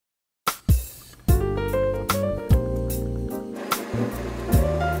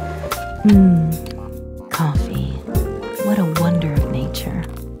Coffee. What a wonder of nature.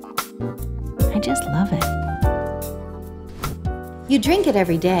 I just love it. You drink it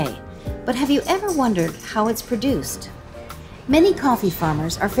every day, but have you ever wondered how it's produced? Many coffee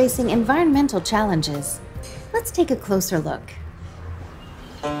farmers are facing environmental challenges. Let's take a closer look.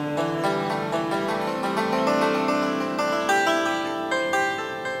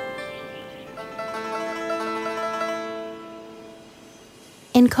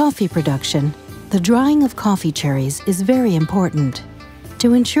 In coffee production, the drying of coffee cherries is very important.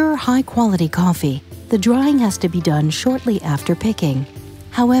 To ensure high-quality coffee, the drying has to be done shortly after picking.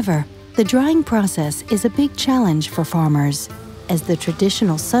 However, the drying process is a big challenge for farmers, as the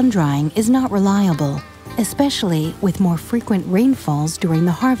traditional sun-drying is not reliable, especially with more frequent rainfalls during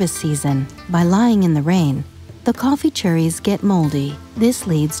the harvest season. By lying in the rain, the coffee cherries get moldy. This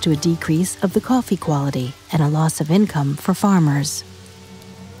leads to a decrease of the coffee quality and a loss of income for farmers.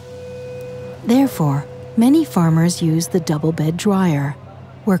 Therefore, many farmers use the double bed dryer,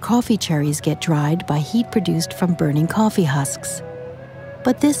 where coffee cherries get dried by heat produced from burning coffee husks.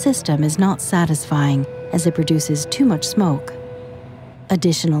 But this system is not satisfying, as it produces too much smoke.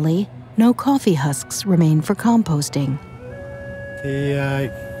 Additionally, no coffee husks remain for composting. Thì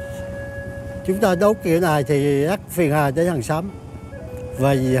chúng ta đốt kiểu này thì rất phiền hà đến hàng xóm.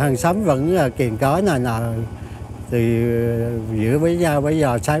 Và hàng xóm vẫn là kiện cớ nào thì giữ với nhau, bây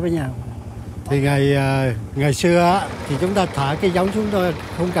giờ trái với nhau. Thì ngày xưa thì chúng ta thả cái giống chúng tôi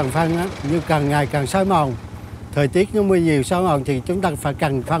không cần phân á, nhưng càng ngày càng xói mòn. Thời tiết nó mưa nhiều xói mòn thì chúng ta phải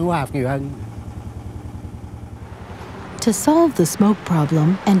cần phân hóa học nhiều hơn. To solve the smoke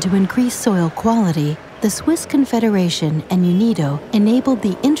problem and to increase soil quality, the Swiss Confederation and UNIDO enabled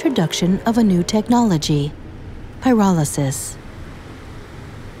the introduction of a new technology, pyrolysis.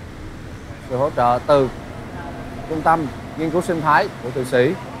 Sự hỗ trợ từ Trung tâm Nghiên cứu Sinh thái của Thụy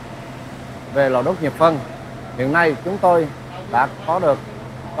Sĩ về lò đốt nhiệt phân. Hiện nay chúng tôi đã có được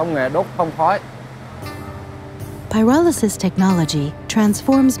công nghệ đốt không khói. Pyrolysis technology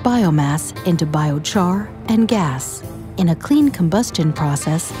transforms biomass into biochar and gas. In a clean combustion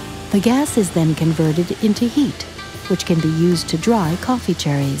process, the gas is then converted into heat, which can be used to dry coffee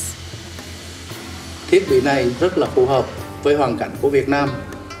cherries. Thiết bị này rất là phù hợp với hoàn cảnh của Việt Nam,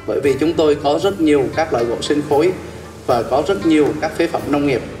 bởi vì chúng tôi có rất nhiều các loại gỗ sinh khối và có rất nhiều các phế phẩm nông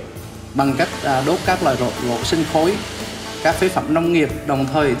nghiệp. Bằng cách đốt các loại gỗ sinh khối, các phế phẩm nông nghiệp, đồng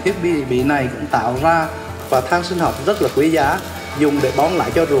thời thiết bị này cũng tạo ra và than sinh học rất là quý giá, dùng để bón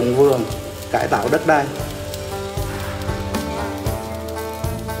lại cho ruộng vườn, cải tạo đất đai.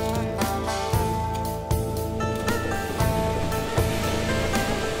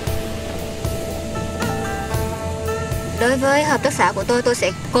 Đối với hợp tác xã của tôi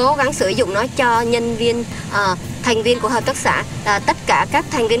sẽ cố gắng sử dụng nó cho nhân viên, thành viên của hợp tác xã. Tất cả các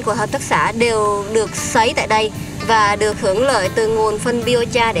thành viên của hợp tác xã đều được sấy tại đây và được hưởng lợi từ nguồn phân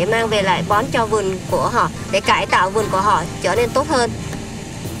Biochar để mang về lại bón cho vườn của họ, để cải tạo vườn của họ trở nên tốt hơn.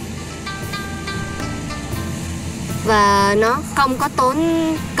 Và nó không có tốn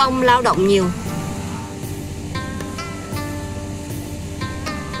công lao động nhiều.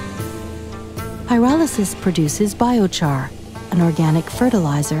 Pyrolysis produces biochar, an organic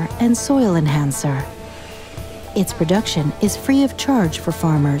fertilizer and soil enhancer. Its production is free of charge for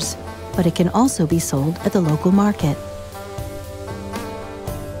farmers, but it can also be sold at the local market.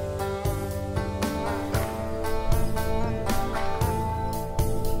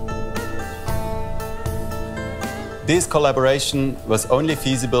 This collaboration was only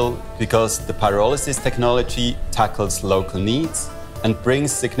feasible because the pyrolysis technology tackles local needs and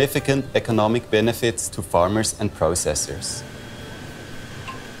brings significant economic benefits to farmers and processors.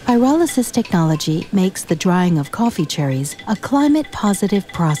 Pyrolysis technology makes the drying of coffee cherries a climate-positive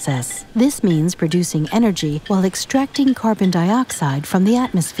process. This means producing energy while extracting carbon dioxide from the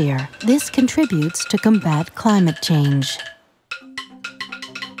atmosphere. This contributes to combat climate change.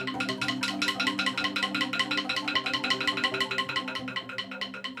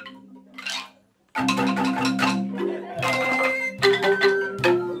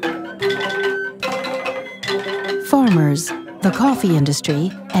 Farmers, the coffee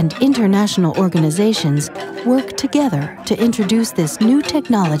industry, and international organizations work together to introduce this new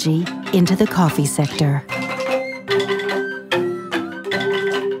technology into the coffee sector.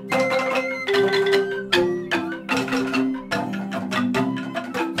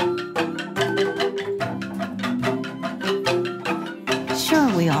 Sure,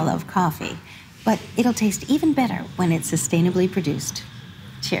 we all love coffee, but it'll taste even better when it's sustainably produced.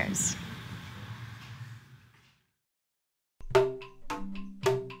 Cheers.